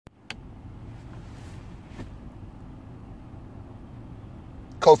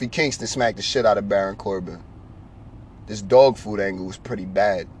Kofi Kingston smacked the shit out of Baron Corbin. This dog food angle was pretty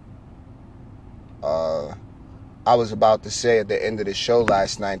bad. I was about to say at the end of the show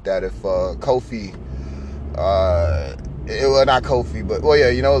last night that if Kofi, well, not Kofi, but, well, yeah,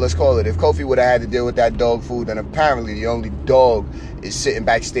 you know, let's call it. If Kofi would have had to deal with that dog food, then apparently the only dog is sitting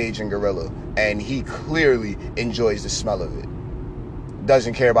backstage in Gorilla, and he clearly enjoys the smell of it.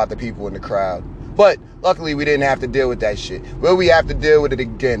 Doesn't care about the people in the crowd. But luckily we didn't have to deal with that shit. Will we have to deal with it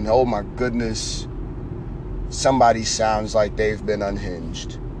again? Oh my goodness. Somebody sounds like they've been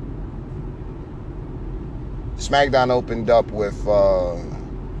unhinged. SmackDown opened up with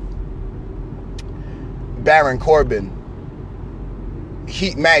Baron Corbin,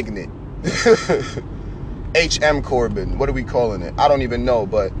 Heat Magnet, HM Corbin. What are we calling it? I don't even know,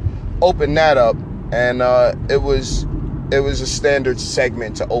 but open that up, and it was a standard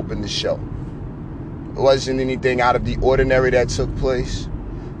segment to open the show. It wasn't anything out of the ordinary that took place.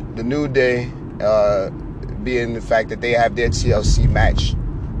 The New Day, being the fact that they have their TLC match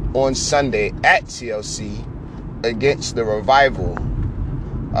on Sunday at TLC against the Revival,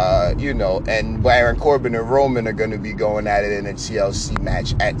 and Baron Corbin and Roman are going to be going at it in a TLC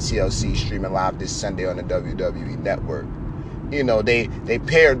match at TLC, streaming live this Sunday on the WWE Network. You know, they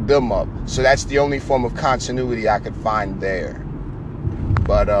paired them up, so that's the only form of continuity I could find there.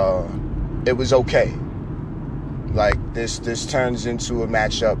 But it was okay. Like, this turns into a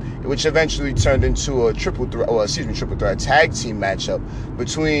matchup, which eventually turned into a triple threat tag team matchup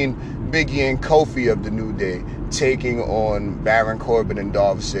between Biggie and Kofi of the New Day taking on Baron Corbin and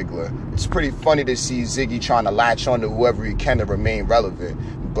Dolph Ziggler. It's pretty funny to see Ziggy trying to latch on to whoever he can to remain relevant,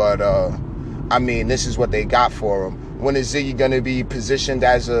 but I mean, this is what they got for him. When is Ziggy going to be positioned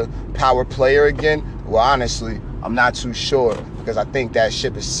as a power player again? Well, honestly, I'm not too sure, because I think that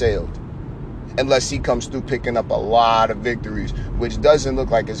ship has sailed. Unless he comes through picking up a lot of victories, which doesn't look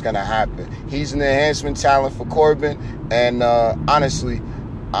like it's going to happen. He's an enhancement talent for Corbin, and honestly,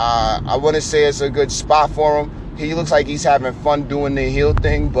 I want to say it's a good spot for him. He looks like he's having fun doing the heel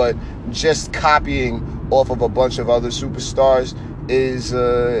thing, but just copying off of a bunch of other superstars is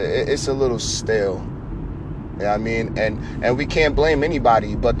it's a little stale. You know what I mean? And we can't blame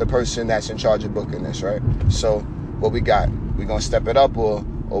anybody but the person that's in charge of booking this, right? So what we got? We gonna step it up, or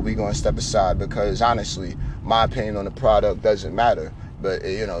we gonna step aside? Because honestly, my opinion on the product doesn't matter, but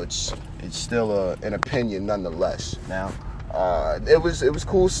you know, it's still an opinion nonetheless. Now, it was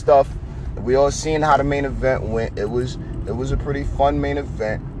cool stuff. We all seen how the main event went. It was a pretty fun main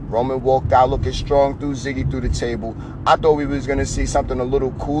event. Roman walked out looking strong, threw Ziggy through the table. I thought we was going to see something a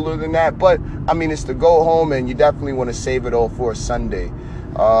little cooler than that, but, I mean, it's to go home, and you definitely want to save it all for a Sunday.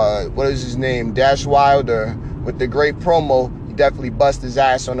 What is his name? Dash Wilder, with the great promo, he definitely bust his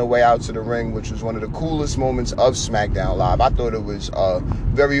ass on the way out to the ring, which was one of the coolest moments of SmackDown Live. I thought it was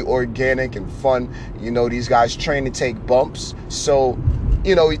very organic and fun. You know, these guys train to take bumps, so...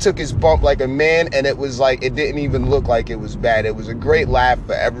 You know, he took his bump like a man, and it was like, it didn't even look like it was bad. It was a great laugh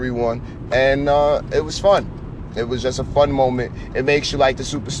for everyone, and it was fun. It was just a fun moment. It makes you like the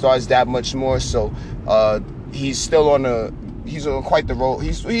superstars that much more, so he's still he's on quite the road.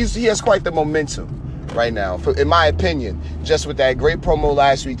 He has quite the momentum right now, in my opinion, just with that great promo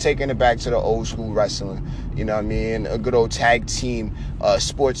last week, taking it back to the old school wrestling, you know what I mean, a good old tag team,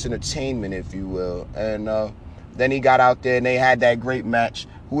 sports entertainment, if you will, and then he got out there and they had that great match.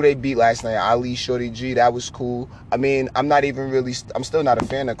 Who they beat last night? Ali, Shorty G. That was cool. I mean, I'm still not a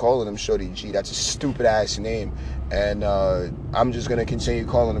fan of calling him Shorty G. That's a stupid ass name. And I'm just going to continue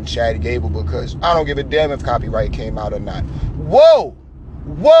calling him Chad Gable, because I don't give a damn if copyright came out or not. Whoa,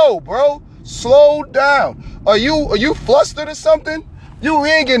 bro. Slow down. Are you flustered or something? You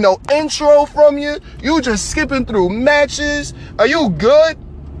ain't getting no intro from you. You just skipping through matches. Are you good?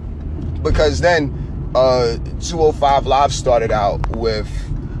 Because then 205 Live started out with,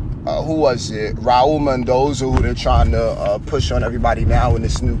 who was it? Raul Mendoza, who they're trying to push on everybody now in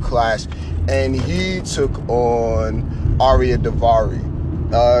this new class. And he took on Arya Daivari.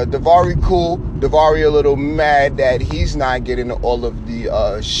 Daivari cool. Daivari a little mad that he's not getting all of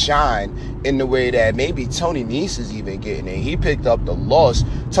the shine in the way that maybe Tony Nese is even getting it. He picked up the loss.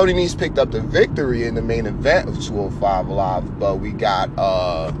 Tony Nese picked up the victory in the main event of 205 Live. But we got...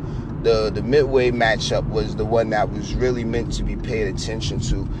 The midway matchup was the one that was really meant to be paid attention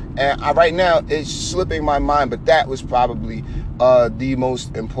to. And right now, it's slipping my mind, but that was probably the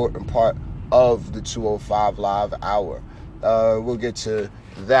most important part of the 205 Live hour. We'll get to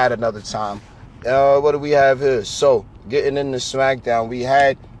that another time. What do we have here? So, getting into SmackDown, we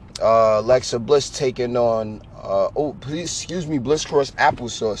had Alexa Bliss taking on... Bliss Cross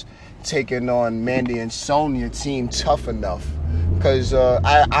Applesauce taking on Mandy and Sonya, team Tough Enough. because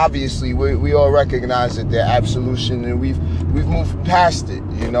obviously we all recognize that they're absolution, and we've moved past it.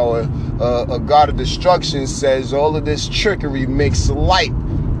 You know, a God of Destruction says all of this trickery makes light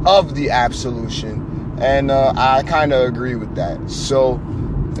of the absolution, and I kind of agree with that. So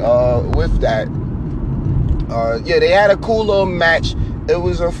with that, yeah, they had a cool little match. It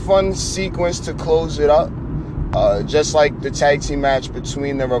was a fun sequence to close it up. Just like the tag team match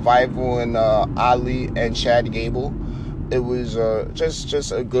between the Revival and Ali and Chad Gable. It was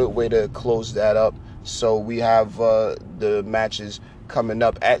just a good way to close that up. So we have the matches coming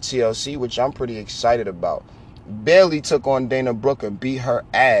up at TLC, which I'm pretty excited about. Bayley took on Dana Brooke and beat her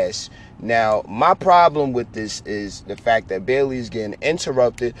ass. Now, my problem with this is the fact that Bayley's getting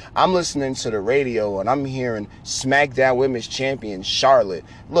interrupted. I'm listening to the radio and I'm hearing SmackDown Women's Champion Charlotte.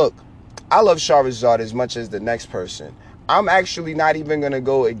 Look, I love Charizard as much as the next person. I'm actually not even going to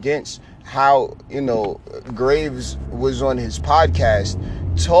go against how, Graves was on his podcast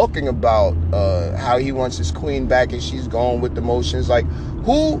talking about how he wants his queen back and she's going with the motions. Like,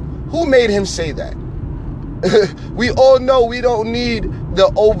 who made him say that? We all know we don't need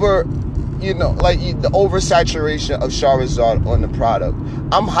the the oversaturation of Charizard on the product.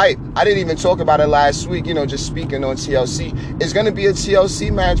 I'm hyped. I didn't even talk about it last week, just speaking on TLC. It's going to be a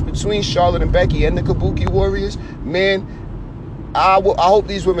TLC match between Charlotte and Becky and the Kabuki Warriors. Man, I hope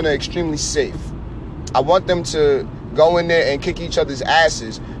these women are extremely safe. I want them to go in there and kick each other's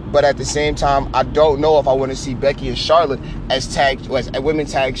asses. But at the same time, I don't know if I want to see Becky and Charlotte as women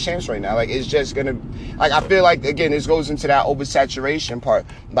tag champs right now. Like, it's just going to... Like, I feel like, again, this goes into that oversaturation part.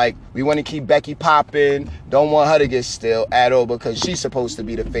 Like, we want to keep Becky popping. Don't want her to get stale at all because she's supposed to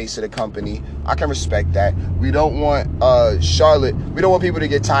be the face of the company. I can respect that. We don't want Charlotte... We don't want people to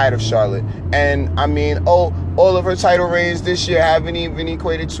get tired of Charlotte. And, I mean, all of her title reigns this year haven't even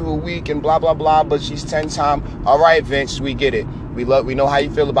equated to a week and blah, blah, blah. But she's 10-time. All right, Vince, we get it. We know how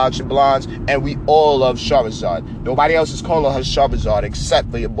you feel about your blondes, and we all love Charizard. Nobody else is calling her Charizard except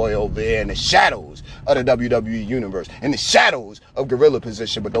for your boy over here in the shadows of the WWE Universe, in the shadows of Gorilla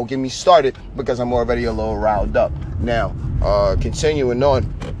Position. But don't get me started because I'm already a little riled up. Now, continuing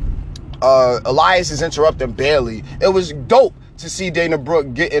on, Elias is interrupting Bayley. It was dope to see Dana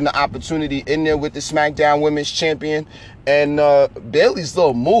Brooke getting the opportunity in there with the SmackDown Women's Champion. And Bayley's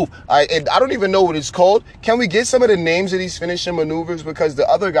little move, I don't even know what it's called. Can we get some of the names of these finishing maneuvers? Because the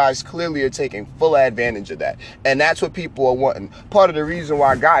other guys clearly are taking full advantage of that. And that's what people are wanting. Part of the reason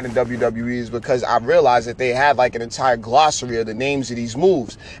why I got in WWE is because I realized that they had like an entire glossary of the names of these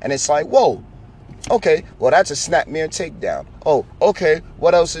moves. And it's like, whoa. Okay, well, that's a snapmare takedown. Oh, okay,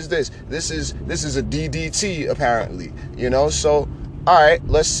 what else is this? This is a DDT, apparently. So, all right,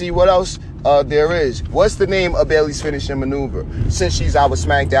 let's see what else there is. What's the name of Bayley's finishing maneuver since she's our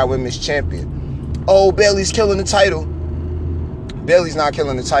SmackDown Women's Champion? Oh, Bayley's killing the title. Bayley's not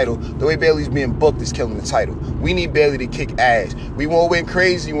killing the title. The way Bayley's being booked is killing the title. We need Bayley to kick ass. We went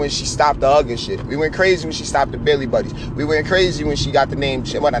crazy when she stopped the hugging shit. We went crazy when she stopped the Bayley Buddies. We went crazy when she got the name,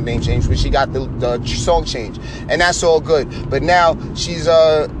 well, not name change, when she got the song change. And that's all good. But now she's,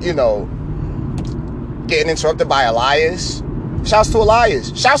 getting interrupted by Elias. Shouts to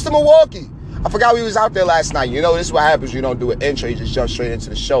Elias. Shouts to Milwaukee. I forgot we was out there last night. This is what happens. You don't do an intro. You just jump straight into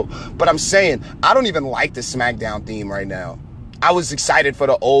the show. But I'm saying, I don't even like the SmackDown theme right now. I was excited for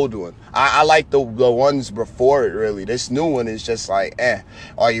the old one. I like the ones before it, really. This new one is just like,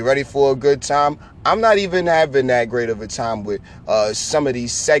 Are you ready for a good time? I'm not even having that great of a time with some of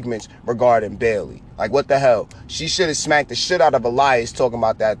these segments regarding Bayley. Like, what the hell? She should have smacked the shit out of Elias talking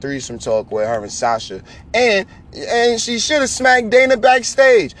about that threesome talk with her and Sasha. And she should have smacked Dana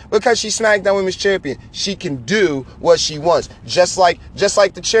backstage because she's SmackDown Women's Champion. She can do what she wants, just like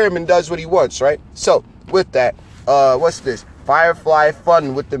the chairman does what he wants, right? So, with that, what's this? Firefly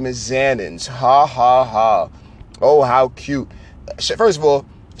Fun with the Mizannins. Ha, ha, ha. Oh, how cute. First of all,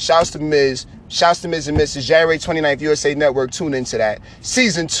 shouts to Miz. Shouts to Miz and Mrs. January 29th, USA Network. Tune into that.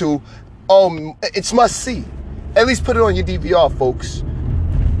 Season 2. It's must see. At least put it on your DVR, folks.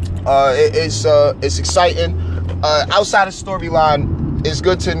 It's exciting. Outside of storyline, it's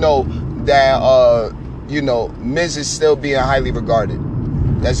good to know that, Miz is still being highly regarded.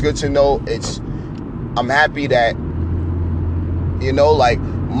 That's good to know. I'm happy that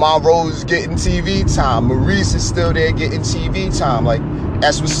Monroe's getting TV time. Maurice is still there getting TV time. Like,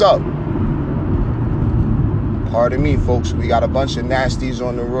 that's what's up. Pardon me, folks. We got a bunch of nasties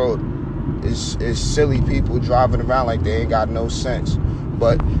on the road. It's silly people driving around like they ain't got no sense.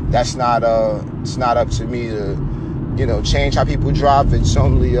 But that's not it's not up to me to change how people drive. It's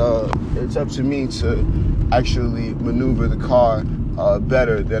only it's up to me to actually maneuver the car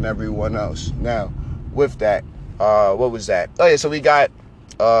better than everyone else. Now, with that, What was that? Oh yeah, so we got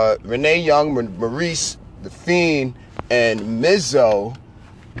Renee Young, Maurice, The Fiend, and Mizzo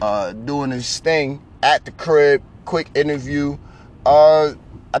doing his thing at the crib. Quick interview. I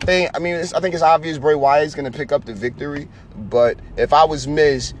think it's obvious Bray Wyatt is gonna pick up the victory, but if I was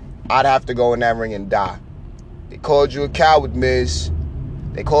Miz, I'd have to go in that ring and die. They called you a coward, Miz.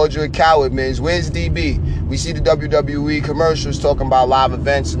 They called you a coward, Miz. Where's DB? We see the WWE commercials talking about live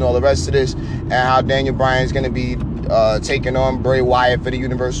events and all the rest of this, and how Daniel Bryan's going to be taking on Bray Wyatt for the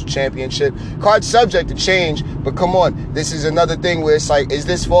Universal Championship. Card subject to change, but come on. This is another thing where it's like, is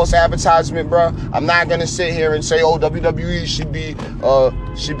this false advertisement, bro? I'm not going to sit here and say, oh, WWE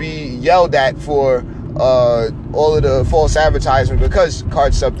should be yelled at for all of the false advertisement because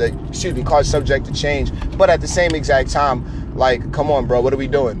card subject to change. But at the same exact time, like, come on, bro, what are we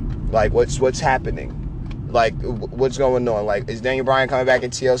doing? Like, what's happening? Like, what's going on? Like, is Daniel Bryan coming back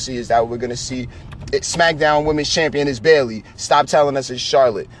in TLC? Is that what we're gonna see? SmackDown Women's Champion is Bayley. Stop telling us it's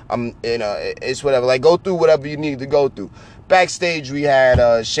Charlotte. It's whatever. Like, go through whatever you need to go through. Backstage, we had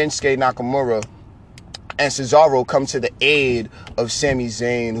Shinsuke Nakamura and Cesaro come to the aid of Sami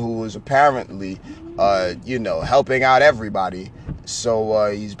Zayn, who was apparently, helping out everybody. So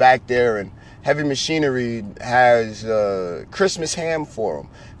he's back there, and Heavy Machinery has Christmas ham for him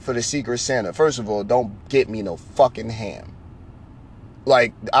for the Secret Santa. First of all, don't get me no fucking ham.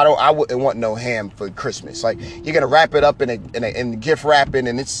 Like, I wouldn't want no ham for Christmas. Like, you're gonna wrap it up in gift wrapping,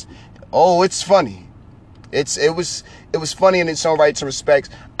 and it's funny. It was funny in its own right to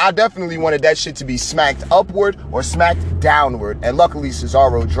respects. I definitely wanted that shit to be smacked upward or smacked downward, and luckily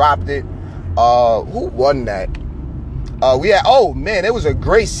Cesaro dropped it. Who won that? It was a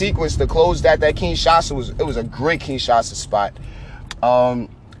great sequence to close that Kinshasa was a great Kinshasa spot.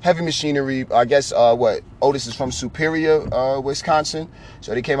 Heavy Machinery, I guess, Otis is from Superior, Wisconsin.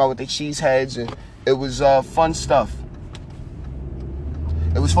 So they came out with the cheese heads, and it was fun stuff.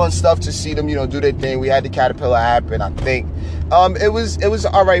 It was fun stuff to see them, do their thing. We had the Caterpillar happen, I think. It was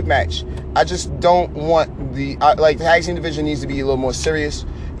an all right match. I just don't want the tag team division needs to be a little more serious.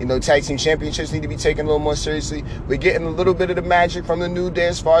 Tag team championships need to be taken a little more seriously. We're getting a little bit of the magic from the New Day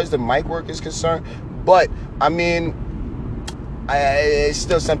as far as the mic work is concerned. But, it's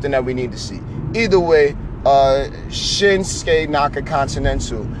still something that we need to see. Either way, Shinsuke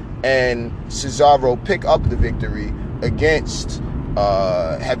Continental and Cesaro pick up the victory against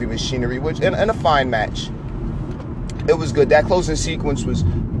Heavy Machinery, and a fine match. It was good. That closing sequence was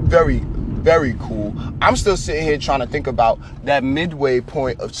very, very cool. I'm still sitting here trying to think about that midway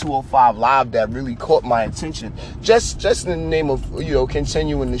point of 205 Live that really caught my attention. Just in the name of,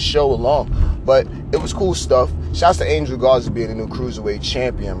 continuing the show along. But it was cool stuff. Shouts to Angel Garza being the new Cruiserweight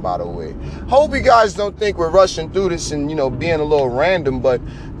champion, by the way. Hope you guys don't think we're rushing through this and, being a little random, but,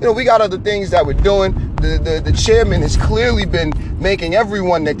 we got other things that we're doing. The chairman has clearly been making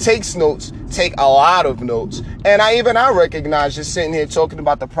everyone that takes notes take a lot of notes. And I recognize just sitting here talking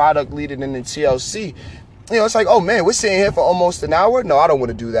about the product leading in the TLC. It's like, oh man, we're sitting here for almost an hour. No, I don't want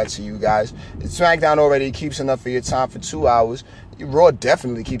to do that to you guys. SmackDown already keeps enough of your time for 2 hours. Raw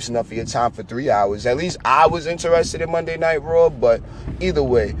definitely keeps enough of your time for 3 hours. At least I was interested in Monday Night Raw, but either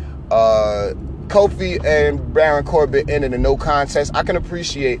way, Kofi and Baron Corbin ended a no contest. I can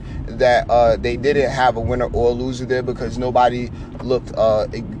appreciate that they didn't have a winner or a loser there because nobody looked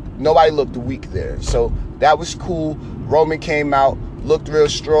weak there. So that was cool. Roman came out, looked real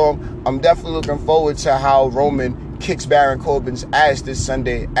strong. I'm definitely looking forward to how Roman kicks Baron Corbin's ass this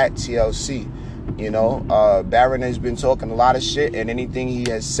Sunday at TLC. Baron has been talking a lot of shit, and anything he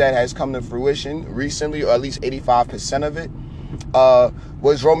has said has come to fruition recently, or at least 85% of it.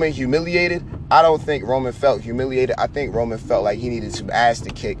 Was Roman humiliated? I don't think Roman felt humiliated. I think Roman felt like he needed some ass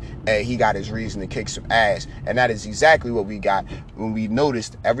to kick, and he got his reason to kick some ass. And that is exactly what we got when we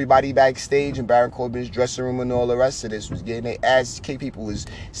noticed everybody backstage in Baron Corbin's dressing room and all the rest of this was getting their ass kicked. People was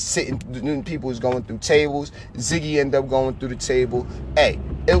sitting, people was going through tables. Ziggy ended up going through the table. Hey,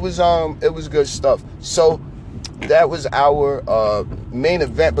 it was good stuff. So that was our main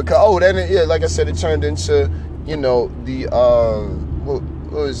event because like I said, it turned into what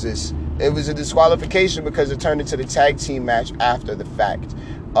was this? It was a disqualification because it turned into the tag team match after the fact.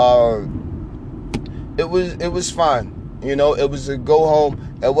 It was fine. It was a go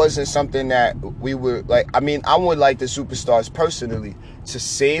home. It wasn't something that we were like. I would like the superstars personally to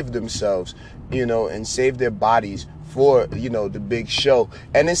save themselves, and save their bodies for, the big show.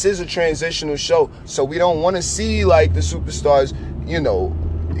 And this is a transitional show, so we don't want to see like the superstars,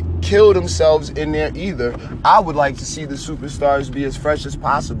 kill themselves in there either. I would like to see the superstars be as fresh as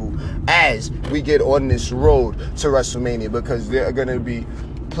possible as we get on this road to WrestleMania, because there are going to be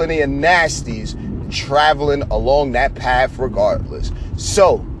plenty of nasties traveling along that path regardless.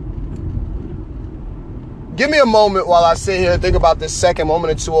 So, give me a moment while I sit here and think about this second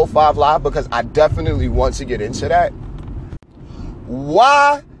moment of 205 Live, because I definitely want to get into that.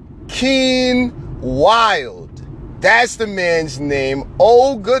 Joaquin Wilde. That's the man's name.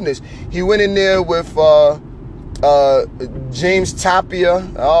 Oh, goodness. He went in there with James Tapia.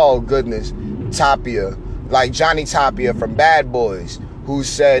 Oh, goodness. Tapia. Like Johnny Tapia from Bad Boys, who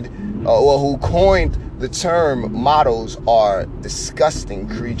said, who coined the term models are disgusting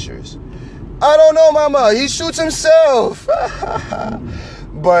creatures. I don't know, mama. He shoots himself.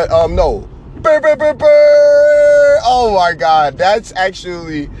 But, no. Burr, burr, burr, burr. Oh, my God. That's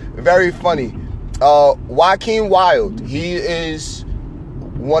actually very funny. Joaquin Wilde. He is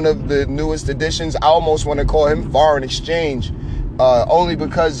one of the newest additions. I almost want to call him foreign exchange. Only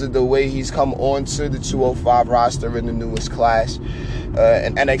because of the way he's come onto the 205 roster in the newest class.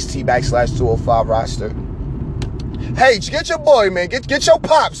 An NXT / 205 roster. Hey, get your boy, man. Get your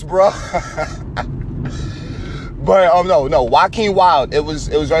pops, bro. But no, Joaquin Wilde. It was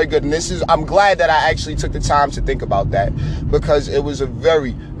very good, and I'm glad that I actually took the time to think about that, because it was a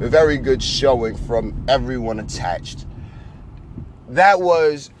very, very good showing from everyone attached. That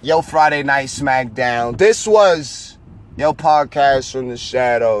was your Friday Night SmackDown. This was your podcast from the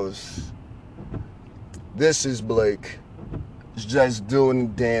shadows. This is Blake. It's just doing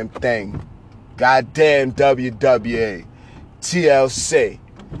the damn thing. Goddamn WWE, TLC,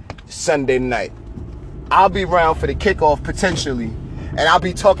 Sunday night. I'll be around for the kickoff potentially, and I'll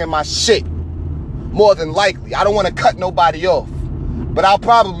be talking my shit, more than likely. I don't want to cut nobody off, but I'll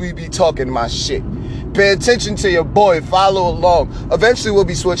probably be talking my shit. Pay attention to your boy, follow along. Eventually we'll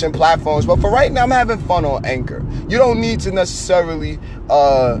be switching platforms, but for right now I'm having fun on Anchor. You don't need to necessarily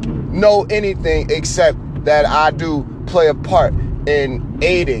know anything except that I do play a part in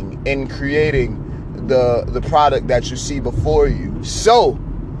aiding in creating the product that you see before you. So,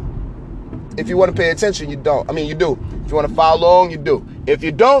 if you want to pay attention, you don't. I mean, you do. If you want to follow along, you do. If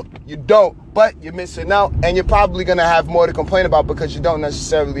you don't, you don't. But you're missing out, and you're probably going to have more to complain about because you don't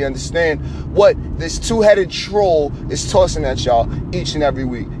necessarily understand what this two-headed troll is tossing at y'all each and every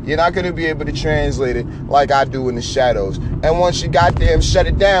week. You're not going to be able to translate it like I do in the shadows. And once you goddamn shut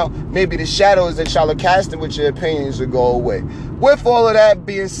it down, maybe the shadows that y'all are casting with your opinions will go away. With all of that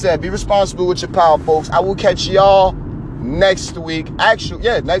being said, be responsible with your power, folks. I will catch y'all next week. Next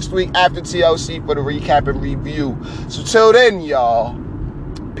week after TLC for the recap and review. So till then, y'all,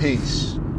 peace.